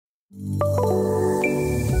So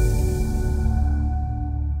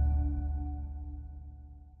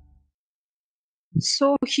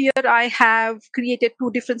here I have created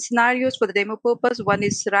two different scenarios for the demo purpose. One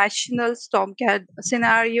is rational Stormcat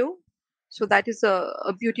scenario. So that is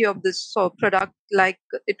a beauty of this product. Like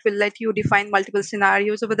it will let you define multiple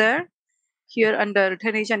scenarios over there. Here under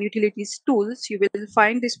Drainage and Utilities Tools, you will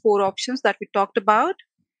find these four options that we talked about.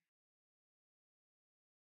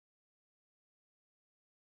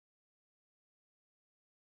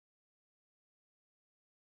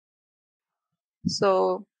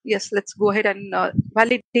 So yes, let's go ahead and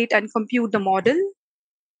validate and compute the model.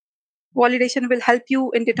 Validation will help you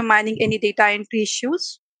in determining any data entry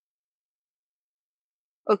issues.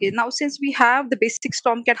 Okay, now since we have the basic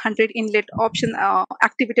Stormcat 100 inlet option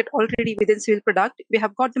activated already within Civil product, we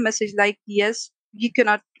have got the message like, yes, you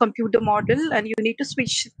cannot compute the model and you need to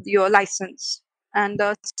switch your license. And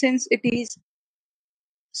since it is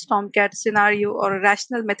Stormcat scenario or a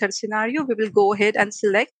rational method scenario, we will go ahead and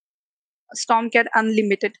select Stormcat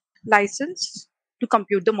Unlimited license to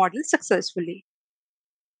compute the model successfully.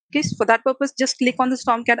 Okay, so for that purpose, just click on the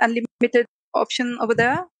Stormcat Unlimited option over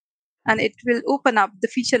there, and it will open up the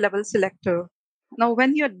feature level selector. Now,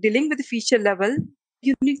 when you're dealing with the feature level,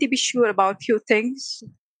 you need to be sure about few things.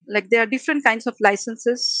 Like there are different kinds of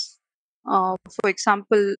licenses. For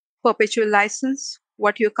example, perpetual license,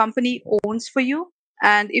 what your company owns for you.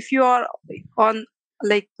 And if you are on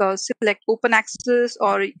like select open access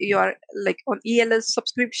or you are like on ELS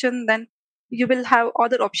subscription, then you will have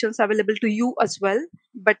other options available to you as well.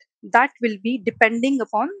 But that will be depending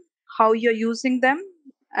upon how you're using them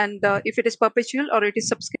and if it is perpetual or it is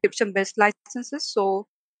subscription based licenses. So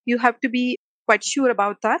you have to be quite sure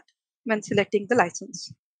about that when selecting the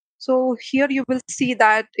license. So here you will see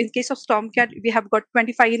that in case of Stormcat, we have got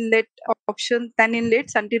 25 inlet option, 10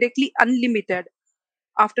 inlets, and directly unlimited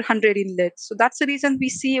after 100 inlets. So that's the reason we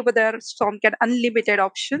see over there Stormcat unlimited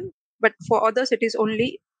option, but for others it is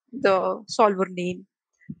only the solver name.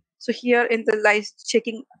 So here in the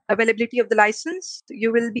checking availability of the license,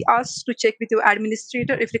 you will be asked to check with your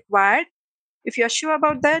administrator if required. If you are sure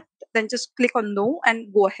about that, then just click on no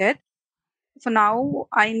and go ahead. For now,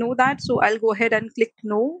 I know that, so I'll go ahead and click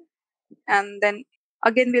no. And then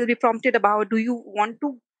again, we'll be prompted about, do you want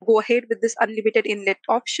to go ahead with this unlimited inlet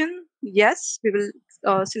option? Yes, we will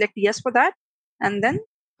select yes for that. And then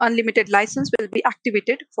unlimited license will be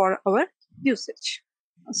activated for our usage.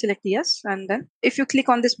 Select yes. And then if you click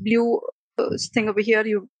on this blue thing over here,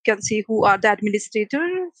 you can see who are the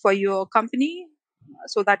administrator for your company.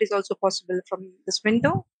 So that is also possible from this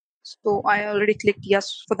window. So I already clicked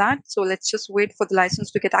yes for that. So let's just wait for the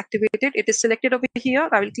license to get activated. It is selected over here.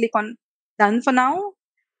 I will click on done for now.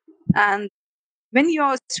 And when you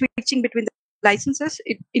are switching between the licenses,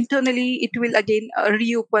 internally it will again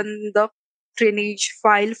reopen the drainage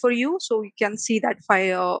file for you. So you can see that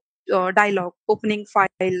file dialog opening file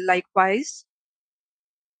likewise.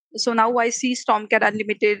 So now I see Stormcat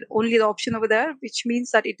Unlimited, only the option over there, which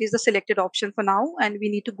means that it is the selected option for now, and we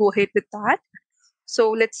need to go ahead with that.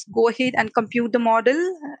 So let's go ahead and compute the model.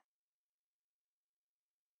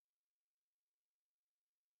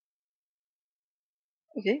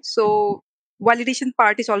 Okay, so validation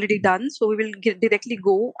part is already done. So we will directly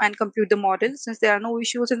go and compute the model. Since there are no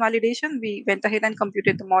issues in validation, we went ahead and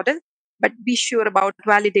computed the model. But be sure about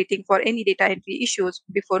validating for any data entry issues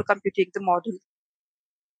before computing the model.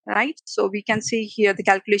 Right, so we can see here the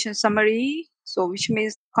calculation summary, so which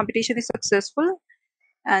means computation is successful,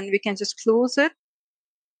 and we can just close it.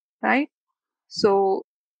 Right, so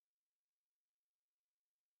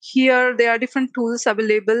here there are different tools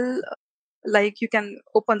available, like you can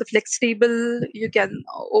open the flex table, you can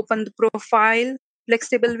open the profile. Flex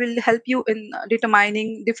table will help you in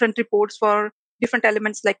determining different reports for different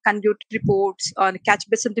elements like conduit reports or catch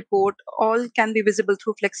basin report, all can be visible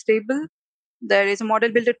through flex table. There is a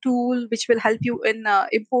model builder tool which will help you in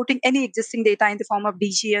importing any existing data in the form of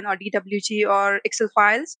DGN or DWG or Excel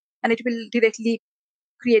files, and it will directly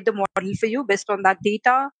create the model for you based on that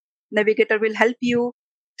data. Navigator will help you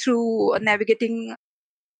through navigating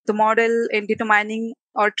the model in determining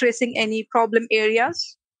or tracing any problem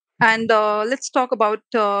areas. And let's talk about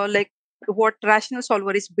like what rational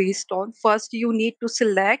solver is based on. First, you need to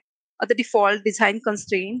select the default design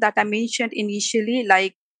constraint that I mentioned initially,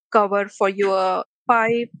 like cover for your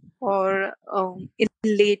pipe or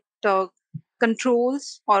inlet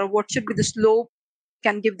controls, or what should be the slope.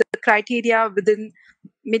 Can give the criteria within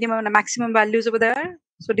minimum and maximum values over there.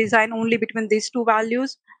 So design only between these two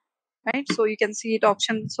values, right? So you can see it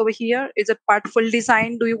options over here. Is it part full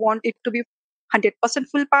design? Do you want it to be 100%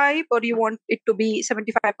 full pipe, or you want it to be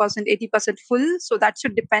 75%, 80% full. So that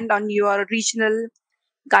should depend on your regional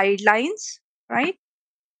guidelines, right?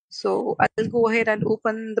 So I'll go ahead and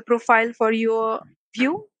open the profile for your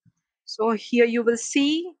view. So here you will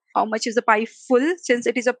see how much is the pipe full. Since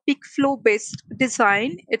it is a peak flow based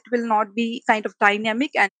design, it will not be kind of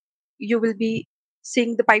dynamic, and you will be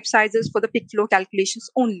seeing the pipe sizes for the peak flow calculations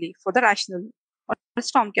only for the rational or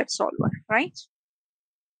Stormcat solver, right?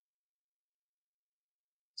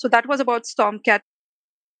 So that was about Stormcat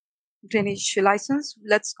drainage license.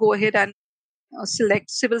 Let's go ahead and select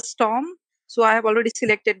civil storm. So I have already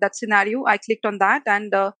selected that scenario. I clicked on that,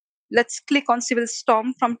 and let's click on civil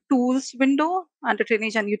storm from tools window under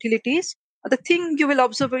drainage and utilities. The thing you will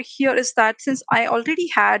observe here is that since I already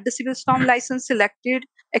had the civil storm license selected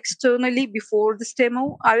externally before this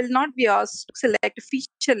demo, I will not be asked to select a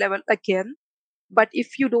feature level again. But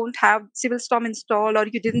if you don't have civil storm installed, or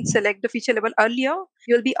you didn't select the feature level earlier,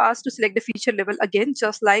 you'll be asked to select the feature level again,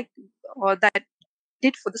 just like that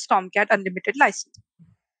did for the Stormcat Unlimited license.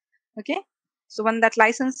 Okay. So when that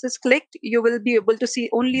license is clicked, you will be able to see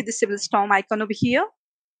only the civil storm icon over here.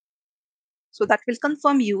 So that will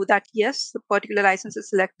confirm you that yes, the particular license is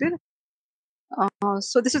selected.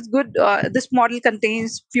 So this is good. This model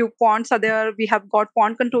contains few ponds are there. We have got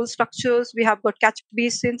pond control structures. We have got catch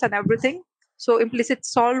basins and everything. So implicit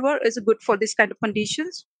solver is good for this kind of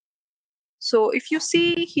conditions. So if you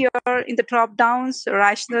see here in the drop downs,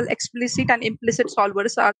 rational, explicit, and implicit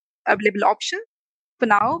solvers are available options. For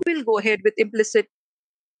now, we'll go ahead with implicit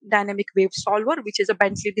dynamic wave solver, which is a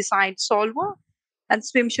Bentley designed solver, and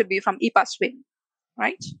swim should be from EPA swim,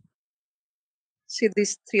 right? See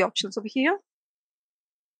these three options over here.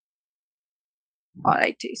 All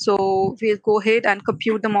right, so we'll go ahead and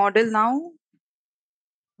compute the model now.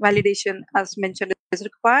 Validation, as mentioned, is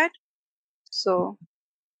required. So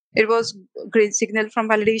it was green signal from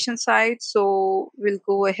validation side. So we'll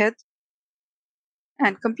go ahead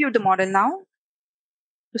and compute the model now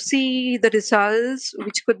to see the results,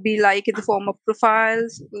 which could be like in the form of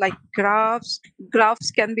profiles, like graphs. Graphs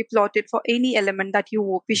can be plotted for any element that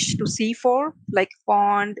you wish to see for, like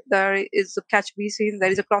pond, there is a catch basin, there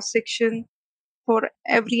is a cross section. For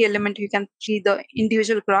every element, you can see the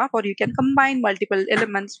individual graph, or you can combine multiple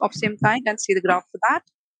elements of same kind and see the graph for that.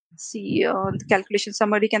 See the calculation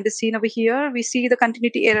summary can be seen over here. We see the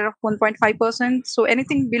continuity error of 1.5%. So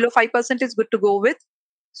anything below 5% is good to go with.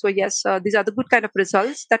 So yes, these are the good kind of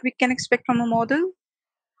results that we can expect from a model.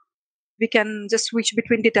 We can just switch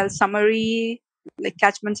between detailed summary, like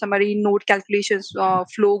catchment summary, node calculations,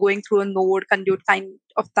 flow going through a node, conduit kind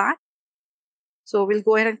of that. So we'll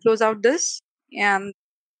go ahead and close out this. And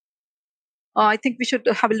I think we should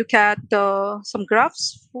have a look at some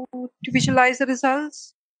graphs to visualize the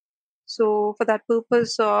results. So for that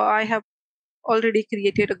purpose, I have already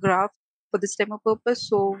created a graph for this demo purpose.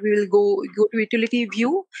 So we will go to utility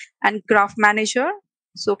view and graph manager.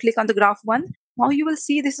 So click on the graph one. Now you will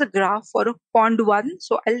see this is a graph for a pond one.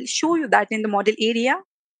 So I'll show you that in the model area.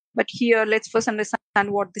 But here, let's first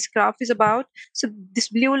understand what this graph is about. So this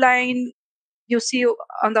blue line you see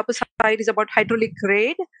on the upper side is about hydraulic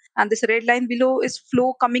grade, and this red line below is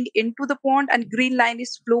flow coming into the pond, and green line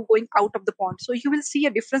is flow going out of the pond. So you will see a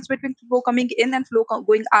difference between flow coming in and flow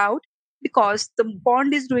going out, because the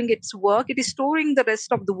pond is doing its work. It is storing the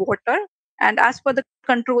rest of the water, and as per the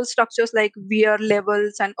control structures like weir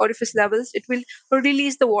levels and orifice levels, it will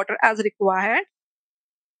release the water as required.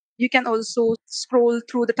 You can also scroll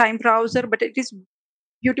through the time browser, but it is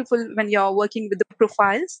beautiful when you're working with the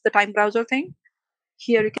profiles, the time browser thing.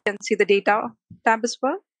 Here you can see the data tab as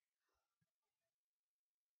well.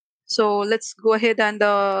 So let's go ahead and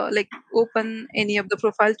like open any of the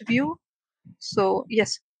profile to view. So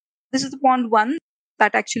yes, this is the pond one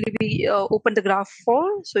that actually we opened the graph for.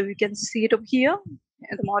 So you can see it up here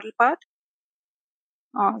in the model part.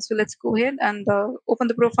 So let's go ahead and open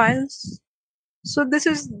the profiles. So this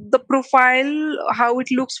is the profile, how it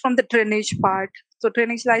looks from the drainage part. So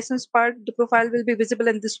drainage license part, the profile will be visible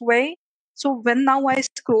in this way. So when now I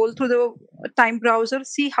scroll through the time browser,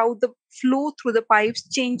 see how the flow through the pipes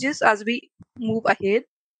changes as we move ahead.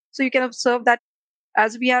 So you can observe that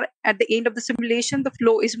as we are at the end of the simulation, the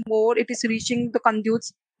flow is more, it is reaching the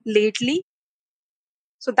conduits lately.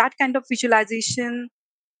 So that kind of visualization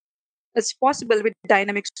is possible with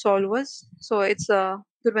dynamic solvers. So it's a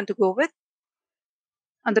good one to go with.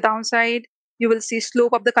 On the downside, you will see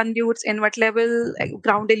slope of the conduits, inlet level,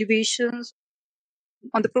 ground elevations.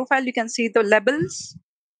 On the profile, you can see the labels,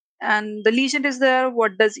 and the legend is there.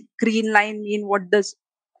 What does green line mean? What does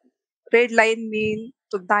red line mean?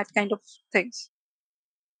 So that kind of things.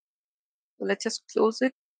 So let's just close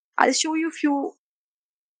it. I'll show you a few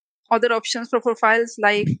other options for profiles,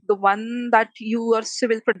 like the one that your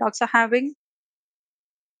civil products are having,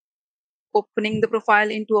 opening the profile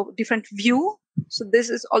into a different view. So this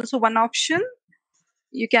is also one option.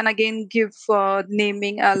 You can again give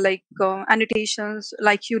naming, like annotations,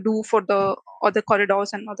 like you do for the other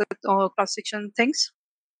corridors and other cross section things.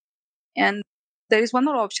 And there is one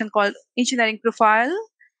more option called engineering profile.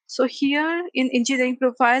 So here in engineering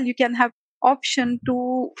profile, you can have option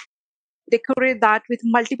to decorate that with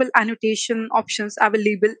multiple annotation options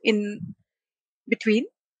available in between.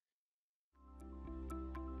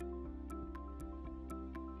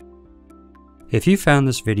 If you found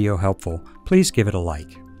this video helpful, please give it a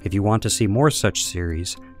like. If you want to see more such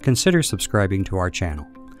series, consider subscribing to our channel.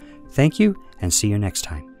 Thank you, and see you next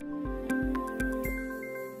time.